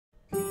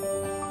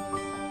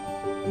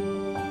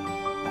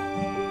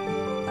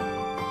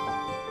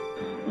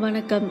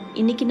வணக்கம்.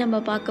 இன்றைக்கி நம்ம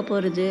பார்க்க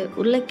போகிறது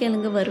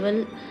உருளைக்கிழங்கு வறுவல்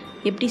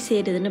எப்படி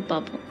செய்கிறதுன்னு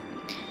பார்ப்போம்.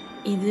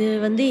 இது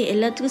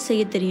எல்லாத்துக்கும்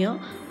செய்ய தெரியும்.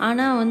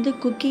 ஆனால்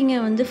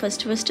குக்கிங்கை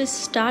ஃபஸ்ட்டு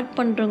ஸ்டார்ட்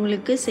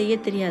பண்ணுறவங்களுக்கு செய்ய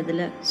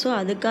தெரியாதுல்ல. ஸோ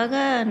அதுக்காக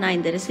நான்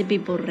இந்த ரெசிபி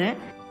போடுறேன்.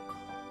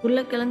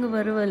 உருளைக்கிழங்கு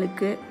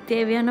வறுவலுக்கு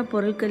தேவையான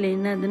பொருட்கள்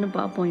என்னதுன்னு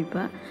பார்ப்போம்.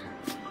 இப்போ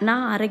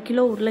நான் 1/2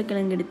 கிலோ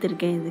உருளைக்கிழங்கு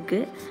எடுத்திருக்கேன்.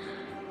 இதுக்கு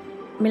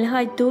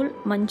மிளகாய்த்தூள்,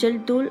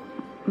 மஞ்சள் தூள்,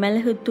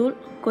 மிளகுத்தூள்,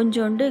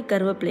 கொஞ்சோண்டு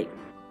கருவேப்பிலை.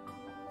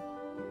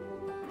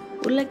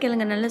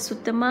 உருளைக்கிழங்கை நல்லா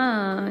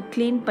சுத்தமாக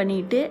க்ளீன்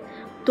பண்ணிவிட்டு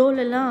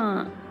தோலெல்லாம்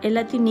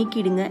எல்லாத்தையும்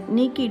நீக்கிடுங்க.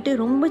 நீக்கிட்டு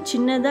ரொம்ப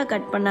சின்னதாக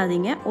கட்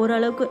பண்ணாதீங்க,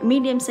 ஓரளவுக்கு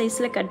மீடியம்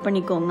சைஸில் கட்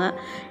பண்ணிக்கோங்க.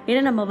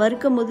 ஏன்னா நம்ம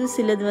வறுக்கும் போது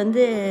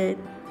சிலது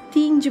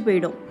தீஞ்சு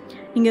போயிடும்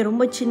நீங்கள்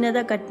ரொம்ப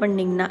சின்னதாக கட்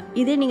பண்ணிங்கன்னா.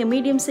 இதே நீங்கள்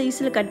மீடியம்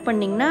சைஸில் கட்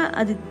பண்ணிங்கன்னா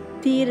அது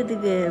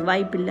தீயறதுக்கு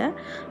வாய்ப்பில்லை.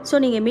 ஸோ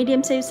நீங்கள்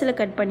மீடியம் சைஸில்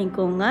கட்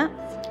பண்ணிக்கோங்க.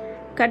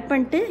 கட்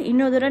பண்ணிட்டு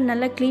இன்னொரு தடவை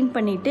நல்லா க்ளீன்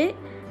பண்ணிவிட்டு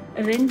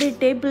 2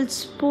 டேபிள்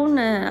ஸ்பூன்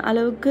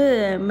அளவுக்கு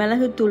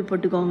மிளகுத்தூள்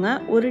போட்டுக்கோங்க.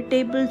 1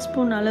 டேபிள்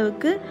ஸ்பூன்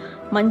அளவுக்கு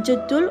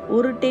மஞ்சத்தூள்,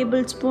 1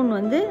 டேபிள் ஸ்பூன்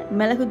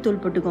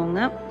மிளகுத்தூள்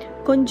போட்டுக்கோங்க.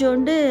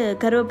 கொஞ்சோண்டு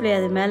கருவேப்பிலை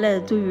அது மேலே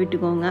தூவி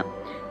விட்டுக்கோங்க.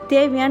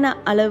 தேவையான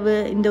அளவு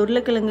இந்த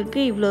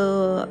உருளைக்கிழங்குக்கு இவ்வளோ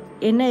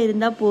எண்ணெய்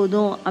இருந்தால்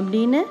போதும்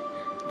அப்படின்னு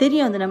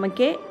தெரியும் அது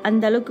நமக்கே.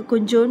 அந்த அளவுக்கு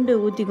கொஞ்சோண்டு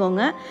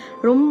ஊற்றிக்கோங்க.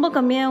 ரொம்ப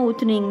கம்மியாக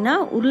ஊற்றுனீங்கன்னா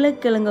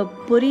உருளைக்கிழங்கை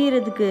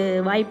பொரியறதுக்கு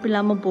வாய்ப்பு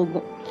இல்லாமல்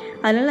போகும்.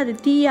 அதனால் அது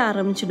தீய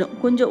ஆரம்பிச்சிடும்.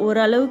 கொஞ்சம்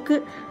ஓரளவுக்கு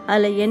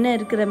அதில் எண்ணெய்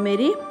இருக்கிற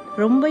மாரி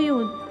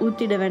ரொம்பவும்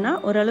ஊற்றிட வேணாம்,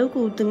 ஓரளவுக்கு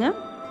ஊற்றுங்க.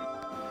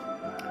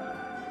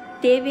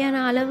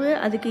 தேவையான அளவு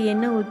அதுக்கு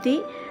எண்ணெய் ஊற்றி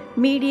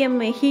மீடியம்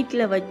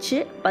ஹீட்டில் வச்சு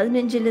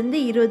 15லேருந்து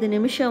 20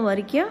 நிமிஷம்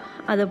வரைக்கும்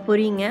அதை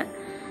பொரியுங்க.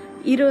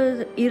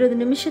 20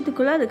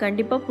 நிமிஷத்துக்குள்ளே அது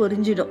கண்டிப்பாக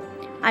பொரிஞ்சிடும்.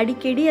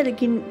 அடிக்கடி அதை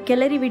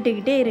கிளறி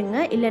விட்டுக்கிட்டே இருங்க,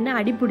 இல்லைன்னா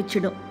அடி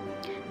பிடிச்சிடும்.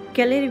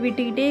 கிளறி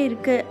விட்டுக்கிட்டே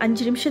இருக்க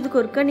 5 நிமிஷத்துக்கு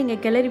ஒருக்கா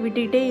நீங்கள் கிளறி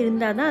விட்டுக்கிட்டே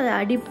இருந்தால் தான் அது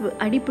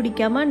அடி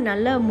பிடிக்காமல்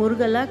நல்ல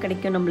முருகலாக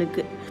கிடைக்கும்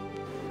நம்மளுக்கு.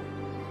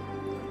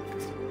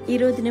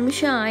 20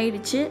 நிமிஷம்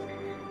ஆயிடுச்சு.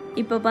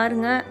 இப்போ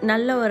பாருங்கள்,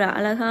 நல்ல ஒரு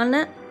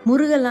அழகான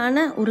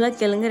முருகலான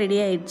உருளைக்கிழங்கு ரெடி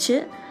ஆயிடுச்சு.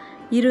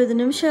 20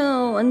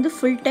 நிமிஷம்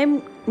ஃபுல் டைம்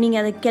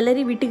நீங்கள் அதை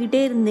கிளறி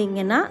விட்டுக்கிட்டே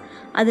இருந்தீங்கன்னா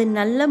அது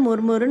நல்ல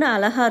மொறுமொறுன்னு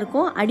அழகாக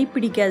இருக்கும், அடி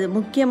பிடிக்காது.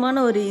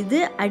 முக்கியமான ஒரு இது,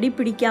 அடி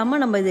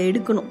பிடிக்காமல் நம்ம இதை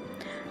எடுக்கணும்.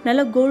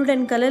 நல்லா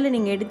கோல்டன் கலரில்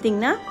நீங்கள்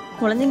எடுத்திங்கன்னா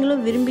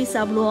குழந்தைங்களும் விரும்பி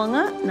சாப்பிடுவாங்க.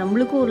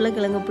 நம்மளுக்கும்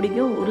உருளைக்கிழங்கு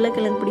பிடிக்கும்.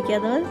 உருளைக்கிழங்கு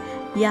பிடிக்காதவர்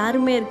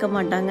யாருமே இருக்க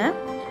மாட்டாங்க.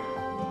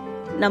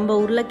 நம்ம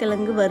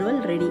உருளைக்கிழங்கு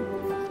வறுவல் ரெடி.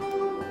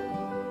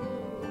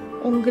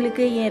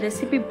 உங்களுக்கு என்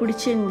ரெசிபி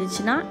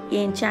பிடிச்சிருந்துச்சுன்னா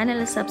என்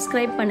சேனலை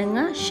சப்ஸ்கிரைப்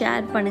பண்ணுங்கள்,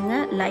 ஷேர்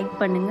பண்ணுங்கள், லைக்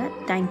பண்ணுங்கள்.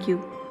 தேங்க்யூ.